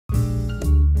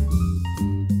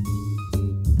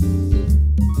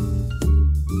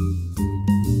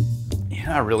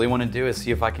know what I really want to do is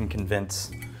see if I can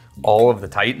convince all of the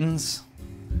Titans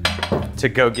to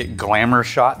go get glamour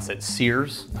shots at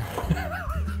Sears.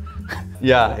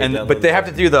 Yeah, but they have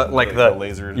to do the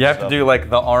laser. You have to do like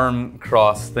the arm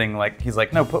cross thing. Like he's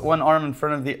like, no, put one arm in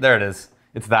front of the. There it is.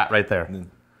 It's that right there.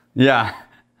 Yeah.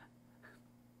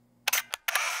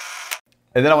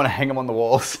 And then I want to hang them on the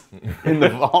walls in the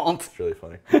vault. It's really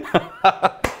funny.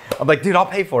 I'm like, dude, I'll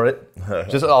pay for it.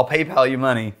 I'll PayPal you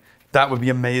money. That would be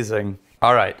amazing.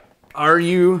 All right, are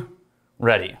you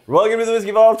ready? Welcome to the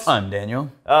Whiskey Vault. I'm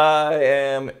Daniel. I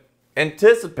am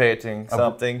anticipating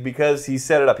something because he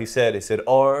set it up. He said,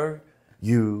 are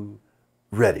you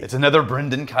ready? It's another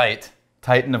Brendan Kite,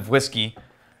 Titan of whiskey.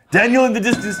 Daniel, in the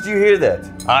distance, do you hear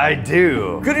that? I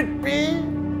do. Could it be?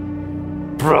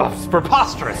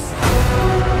 Preposterous.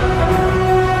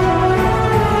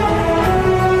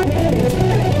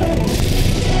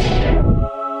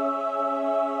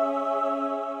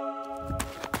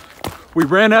 We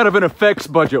ran out of an effects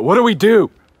budget. What do we do?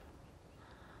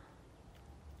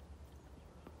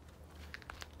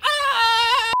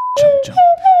 Jump, jump,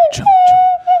 jump, jump,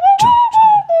 jump,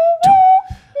 jump, jump.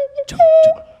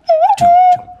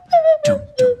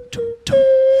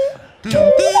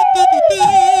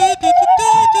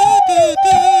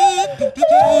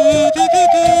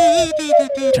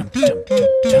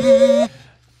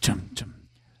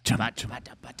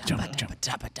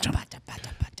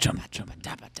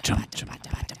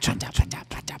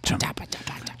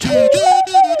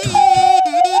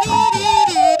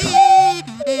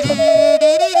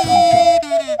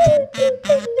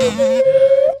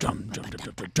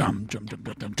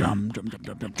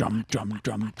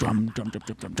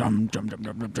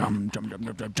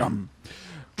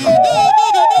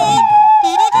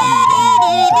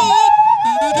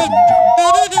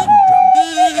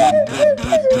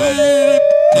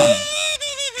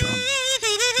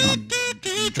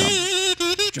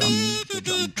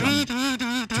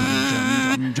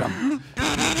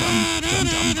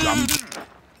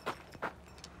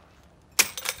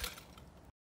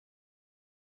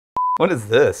 What is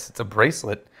this? It's a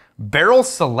bracelet. Barrel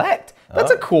Select. That's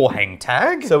a cool hang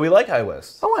tag. So we like High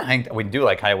West. I want hang. We do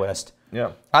like High West.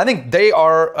 Yeah. I think they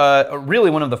are really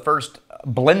one of the first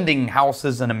blending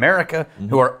houses in America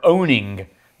who are owning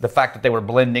the fact that they were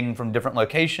blending from different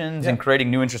locations and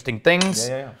creating new interesting things.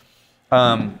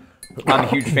 I'm a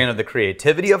huge fan of the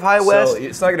creativity of High West. So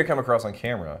it's not going to come across on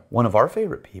camera. One of our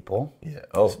favorite people. Yeah.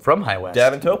 Oh, from High West.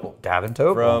 Davin Topol. Davin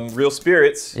Topol. From Real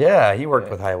Spirits. Yeah, he worked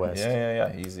with High West.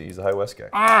 Yeah. He's a High West guy.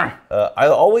 I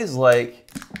always like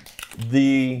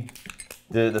the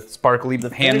sparkly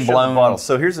hand blown bottles.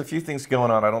 So here's a few things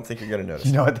going on. I don't think you're going to notice.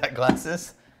 You know what that glass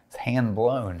is? It's hand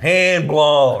blown. Hand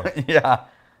blown.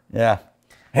 Yeah.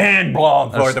 Hand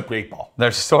blown for the people.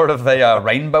 There's sort of a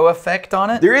rainbow effect on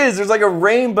it. There is. There's like a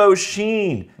rainbow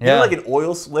sheen. Yeah. You know, like an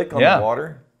oil slick on the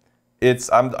water.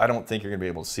 I don't think you're gonna be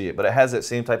able to see it, but it has that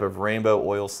same type of rainbow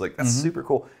oil slick. That's super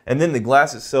cool. And then the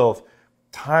glass itself,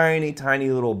 tiny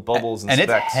little bubbles and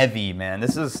specks. It's heavy, man.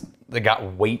 They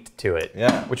got weight to it.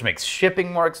 Yeah. Which makes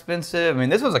shipping more expensive. I mean,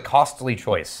 this was a costly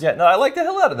choice. Yeah. No, I like the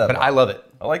hell out of that. But I love it.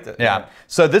 I liked it. Yeah.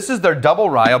 So this is their double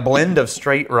rye, a blend of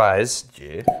straight ryes.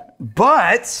 Yeah.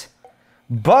 But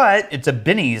it's a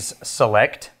Benny's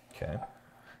Select. Okay.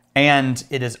 And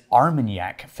it is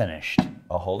Armagnac finished.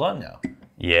 Oh, hold on now.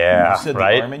 Yeah, You said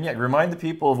right? the Armagnac. Remind the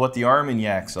people of what the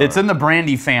Armagnacs are. It's in the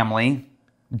brandy family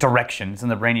direction. It's in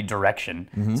the brandy direction.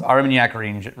 It's Armagnac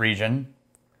region.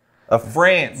 Of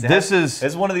France.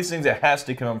 It's one of these things that has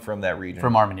to come from that region.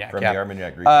 From Armagnac, From the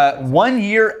Armagnac region. 1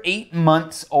 year, 8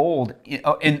 months old,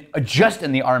 just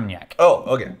in the Armagnac. Oh,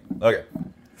 okay. Okay.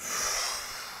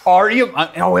 Are you?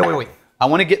 Oh, wait. I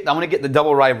want to get the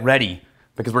double rye ready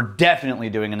because we're definitely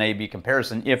doing an A/B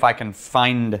comparison if I can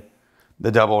find the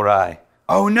double rye.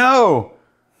 Oh no!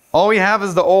 All we have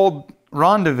is the old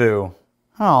Rendezvous.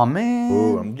 Oh man.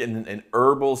 Ooh, I'm getting an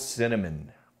herbal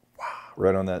cinnamon. Wow,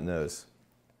 right on that nose.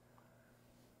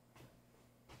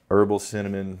 Herbal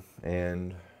cinnamon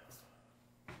and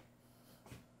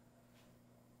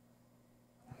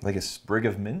like a sprig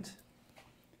of mint.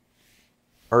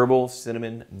 Herbal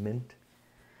cinnamon mint.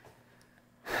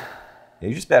 Yeah,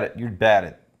 you're just bad at your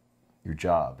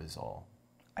job is all.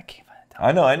 I can't find it.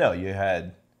 I know. You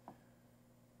had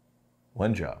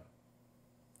one job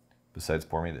besides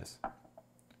pour me this.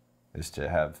 Is to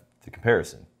have the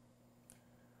comparison.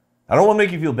 I don't want to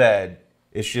make you feel bad.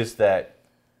 It's just that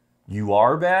you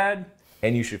are bad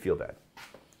and you should feel bad.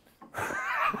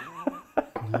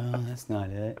 No, that's not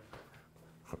it.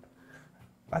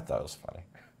 I thought it was funny.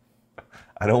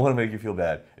 I don't want to make you feel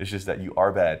bad. It's just that you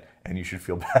are bad and you should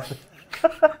feel bad.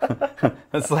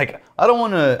 It's like, I don't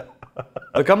want to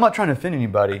Look, I'm not trying to offend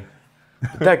anybody,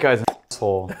 but that guy's an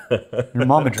asshole. Your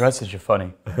mom addresses you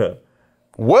funny.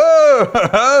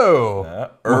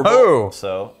 Whoa! Herbal. Whoa!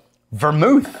 So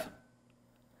Vermouth.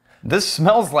 This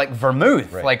smells like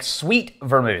vermouth, Right. like sweet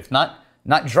vermouth, not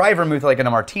dry vermouth like in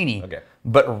a martini, Okay.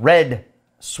 but red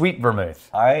sweet vermouth.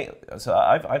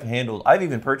 I've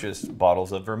even purchased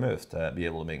bottles of vermouth to be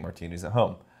able to make martinis at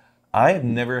home. I have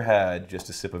never had just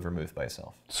a sip of vermouth by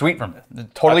itself. Sweet vermouth,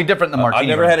 totally different than martini. I've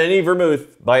never had any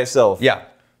vermouth by itself. Yeah.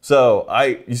 So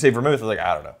you say vermouth, I was like,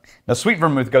 I don't know. Now, sweet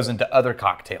vermouth goes into other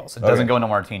cocktails. It doesn't Okay. go into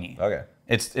martini. Okay.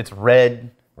 It's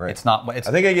red. Right. It's not. It's,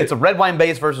 I think I get- it's a red wine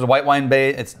base versus a white wine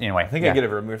base. It's anyway. I think I get a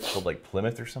vermouth called like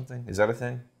Plymouth or something. Is that a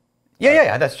thing?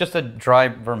 Yeah. That's just a dry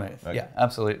vermouth. Okay. Yeah,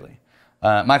 absolutely.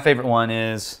 My favorite one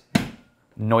is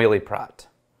Noily Prat.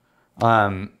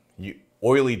 You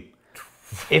oily.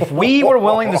 If we were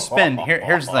willing to spend,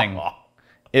 here's the thing.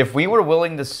 If we were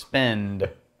willing to spend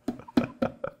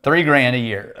 $3,000 a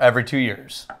year every 2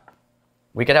 years,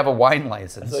 we could have a wine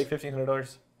license. It's like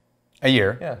 $1,500. A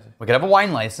year. Yeah. We could have a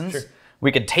wine license. Sure.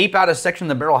 We could tape out a section of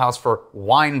the barrel house for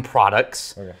wine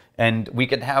products, Okay. and we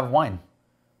could have wine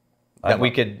that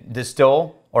we could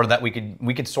distill, or that we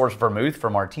could source vermouth for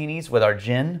martinis with our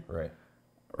gin, Right.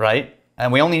 right?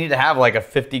 And we only need to have like a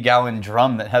 50-gallon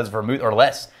drum that has vermouth, or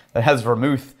less, that has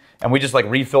vermouth, and we just like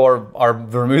refill our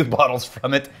vermouth bottles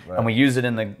from it, and we use it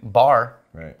in the bar,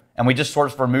 Right. and we just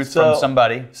source vermouth from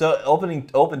somebody. So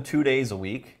open 2 days a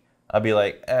week. I'd be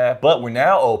like, but we're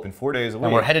now open 4 days a week.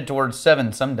 And we're headed towards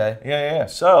 7 someday. Yeah.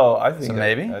 So I think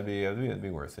maybe? that'd be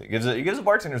worth it. It gives the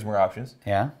bartenders more options.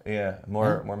 Yeah. Yeah,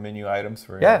 more menu items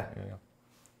for. Yeah. You know.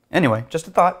 Anyway, just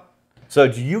a thought. So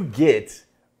do you get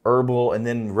herbal and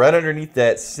then right underneath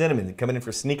that cinnamon coming in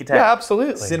for sneak attack? Yeah,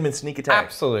 absolutely. Cinnamon sneak attack.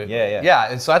 Absolutely. Yeah.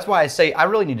 Yeah, and so that's why I say I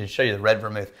really need to show you the red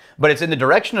vermouth. But it's in the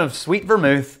direction of sweet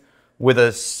vermouth with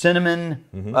a cinnamon,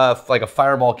 like a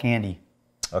Fireball candy.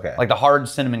 Okay. Like the hard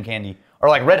cinnamon candy. Or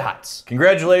like Red Hots.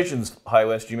 Congratulations, High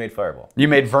West, you made Fireball. You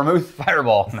made vermouth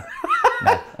Fireball.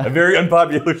 A very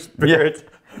unpopular spirit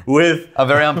with A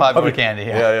very unpopular candy,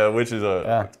 yeah. Yeah, which is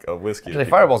a whiskey. Actually,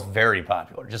 Fireball's very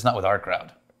popular, just not with our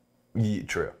crowd. Yeah,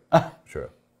 true. True.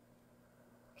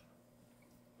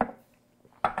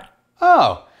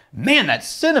 Oh, man, that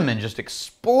cinnamon just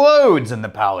explodes in the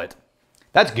palate.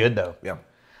 That's good, though. Yeah.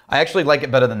 I actually like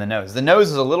it better than the nose. The nose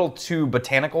is a little too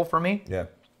botanical for me. Yeah.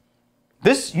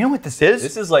 This, you know what this is?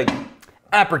 This is like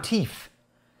aperitif.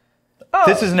 Oh.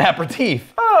 This is an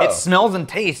aperitif. Oh. It smells and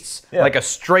tastes Yeah. like a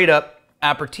straight up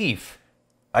aperitif.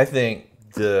 I think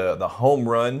the home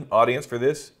run audience for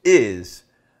this is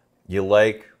you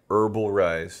like herbal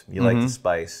rice, you like the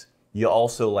spice, you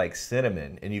also like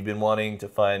cinnamon, and you've been wanting to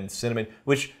find cinnamon,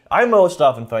 which I most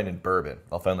often find in bourbon.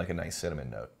 I'll find like a nice cinnamon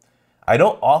note. I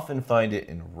don't often find it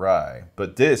in rye,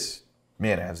 but this,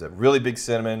 man, it has that really big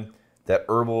cinnamon, that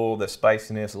herbal, that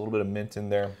spiciness, a little bit of mint in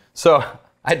there. So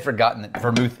I'd forgotten that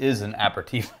vermouth is an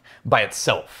aperitif by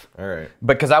itself. All right.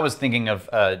 Because I was thinking of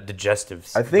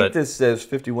digestives. I think but this says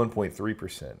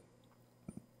 51.3%. A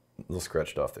little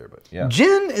scratched off there, but yeah.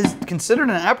 gin is considered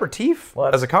an aperitif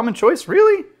What? as a common choice,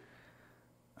 really?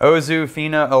 Ozu,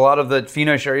 Fina, a lot of the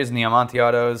Fino sherries and the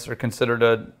Amontillados are considered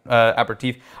a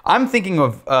aperitif. I'm thinking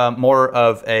of more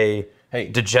of a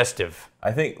digestive.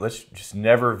 I think let's just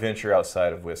never venture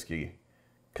outside of whiskey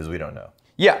because we don't know.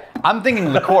 Yeah, I'm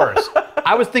thinking liqueurs.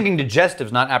 I was thinking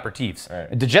digestives, not aperitifs.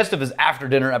 Right. Digestive is after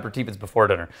dinner, aperitif is before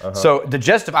dinner. So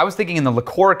digestive, I was thinking in the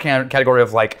liqueur category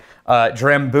of like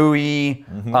Drambuie,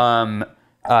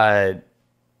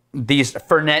 these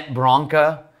Fernet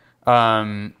Branca,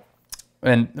 and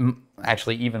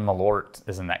actually even Malort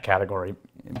is in that category.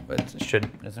 But it should,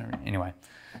 isn't it? Anyway.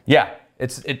 Yeah,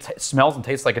 it smells and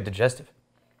tastes like a digestive.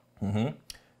 And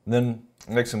then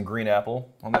make some green apple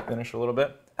on the finish a little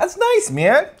bit. That's nice,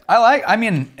 man. I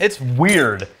mean, it's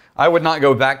weird. I would not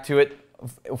go back to it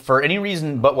for any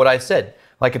reason but what I said.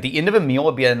 Like at the end of a meal,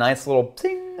 it'd be a nice little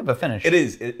ting of a finish. It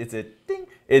is. It's a ding.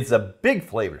 It's a big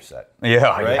flavor set. Yeah,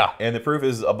 Right? yeah. And the proof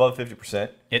is above 50%.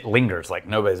 It lingers like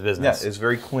nobody's Yeah, business. it's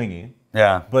very clingy.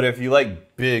 Yeah. But if you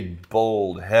like big,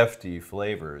 bold, hefty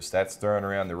flavors, that's throwing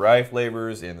around the rye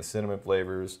flavors and the cinnamon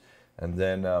flavors. And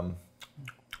then I'm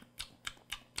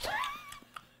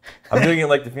doing it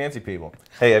like the fancy people.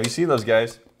 Hey, have you seen those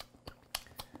guys?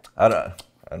 I'm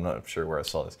not sure where I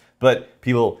saw this. But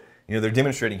people, they're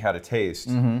demonstrating how to taste.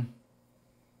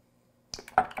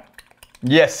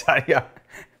 Yes, yeah.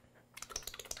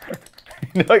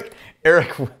 Like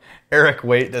Eric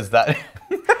Waite does that.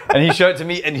 And he showed it to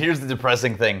me, and here's the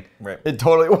depressing thing. Right. It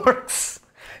totally works.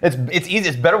 It's easy.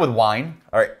 It's better with wine.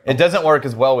 All right. It doesn't work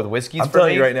as well with whiskeys. I'm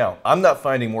telling you right now, I'm not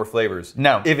finding more flavors.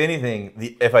 No. If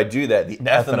anything, if I do that, the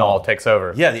Ethanol takes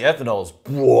over. Yeah, the ethanol is.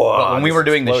 Whoa, But when we were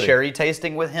doing exploding. the sherry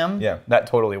tasting with him, Yeah. that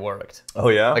totally worked. Oh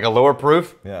yeah. Like a lower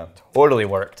proof, Yeah. totally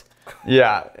worked.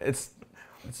 Yeah, it's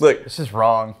Look, just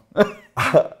wrong.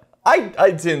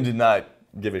 I tend to not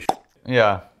give a shit,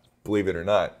 Yeah. believe it or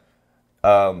not.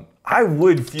 I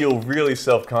would feel really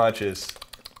self-conscious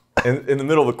in the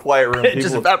middle of a quiet room. It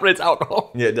just evaporates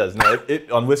alcohol. Yeah, it does. No,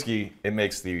 on whiskey, it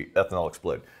makes the ethanol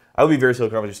explode. I would be very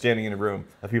self-conscious standing in a room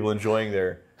of people enjoying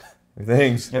their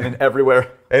things. And then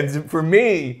everywhere. And for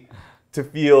me to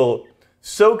feel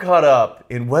so caught up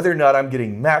in whether or not I'm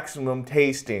getting maximum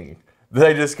tasting that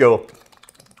I just go,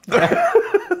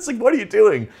 it's like, what are you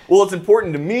doing? Well, it's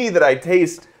important to me that I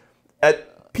taste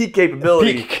at peak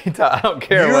capability. I don't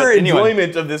care. Your what anyone-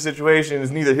 enjoyment of this situation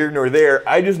is neither here nor there.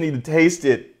 I just need to taste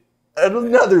it at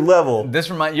another level. This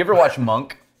reminds you ever watch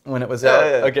Monk when it was out?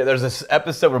 Yeah. Okay, there's this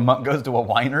episode where Monk goes to a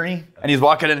winery and he's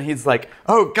walking in and he's like,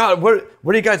 "Oh God, what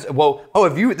are you guys? Well,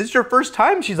 if this is your first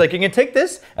time," she's like, "You can take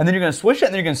this and then you're gonna swish it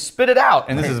and then you're gonna spit it out."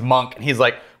 And this is Monk and he's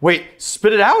like, "Wait,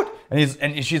 spit it out?"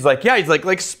 And she's like, "Yeah." He's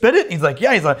like spit it. And he's like,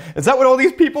 "Yeah." He's like, "Is that what all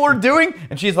these people are doing?"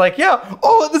 And she's like, "Yeah,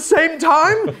 all at the same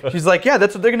time." She's like, "Yeah,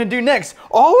 that's what they're gonna do next.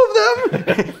 All of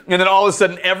them." And then all of a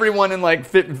sudden, everyone in like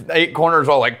 8 corners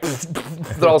all like,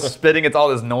 they're all spitting. It's all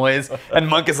this noise. And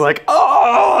Monk is like,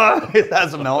 "Oh!" He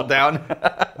has a meltdown.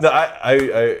 No,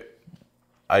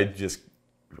 I just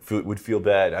would feel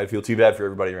bad. I'd feel too bad for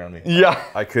everybody around me. Yeah.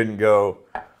 I couldn't go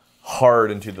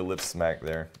hard into the lip smack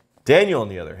there. Daniel, on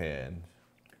the other hand,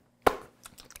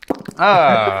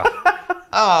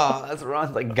 That's wrong.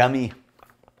 It's like gummy.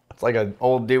 It's like an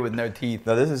old dude with no teeth.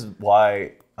 now this is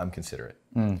why I'm considerate.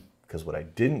 Because what I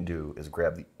didn't do is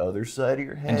grab the other side of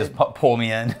your head And just pull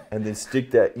me in. and then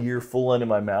stick that ear full into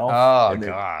my mouth. Oh, and then-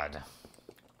 God.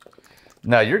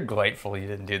 No, you're grateful you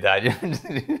didn't do that.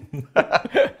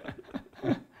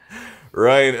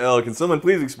 Ryan L., can someone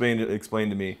please explain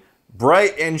to me,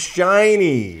 bright and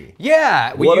shiny?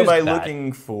 Yeah, we What am used I that.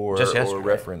 looking for Just or yesterday.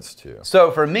 reference to?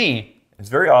 So for me, It's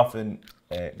very often.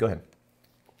 Go ahead.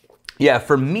 yeah,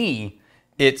 for me,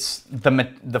 it's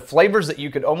the flavors that you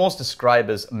could almost describe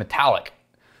as metallic.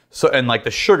 So and like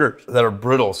the sugars that are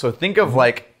brittle. So think of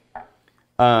like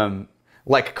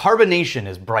carbonation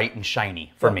is bright and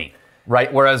shiny for me,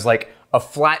 right? Whereas like a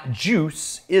flat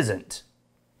juice isn't,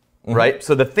 right?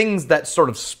 So the things that sort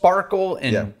of sparkle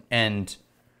and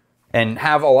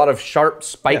have a lot of sharp,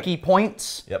 spiky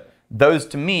points. Yep. Those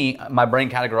to me, my brain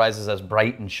categorizes as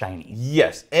bright and shiny.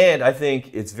 Yes, and I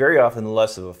think it's very often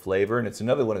less of a flavor, and it's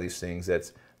another one of these things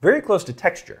that's very close to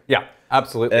texture. Yeah,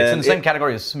 absolutely. It's in And the same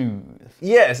category as smooth.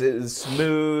 Yes, it's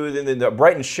smooth, and then the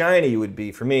bright and shiny would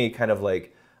be, for me, kind of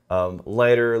like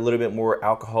lighter, a little bit more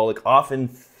alcoholic, often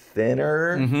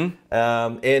thinner.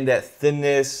 And that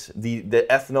thinness, the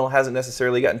ethanol hasn't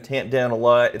necessarily gotten tamped down a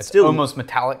lot. It's still Almost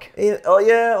metallic.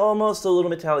 almost a little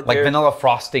metallic Like there. vanilla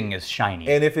frosting is shiny.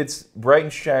 And if it's bright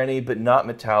and shiny but not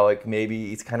metallic,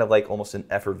 maybe it's kind of like almost an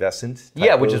effervescent.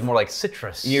 yeah, type which of- is more like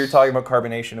citrus. You're talking about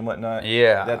carbonation and whatnot.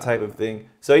 Yeah. That type of thing.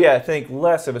 So yeah, I think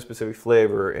less of a specific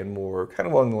flavor and more kind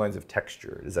of along the lines of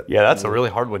texture. Is that? Yeah, that's a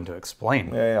really hard one to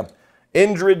explain. Yeah.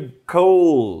 Indrid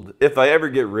Cold. If I ever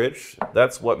get rich,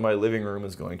 that's what my living room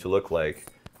is going to look like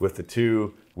with the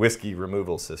 2 whiskey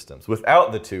removal systems.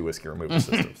 Without the 2 whiskey removal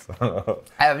systems.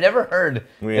 I have never heard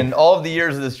in all of the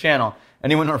years of this channel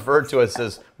anyone refer to us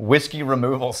as whiskey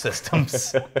removal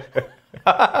systems.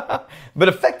 But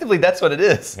effectively, that's what it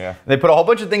is. Yeah. They put a whole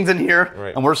bunch of things in here,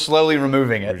 Right. and we're slowly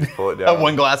removing it. just pull it down.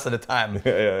 One glass at a time.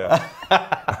 yeah.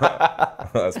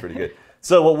 That's pretty good.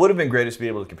 So what would have been great is to be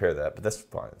able to compare that, but that's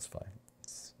fine. It's fine.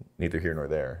 It's neither here nor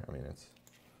there. I mean,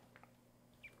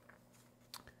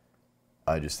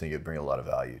 I just think it'd bring a lot of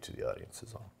value to the audience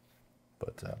is all.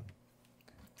 But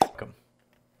Welcome.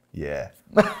 yeah.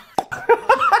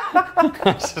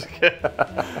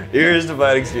 Here's to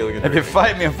fighting, stealing, and If you drinking.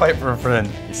 fight me, I fight for a friend.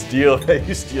 You steal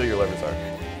your lover's heart.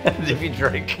 If you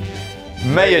drink,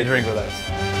 may you drink with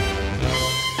us.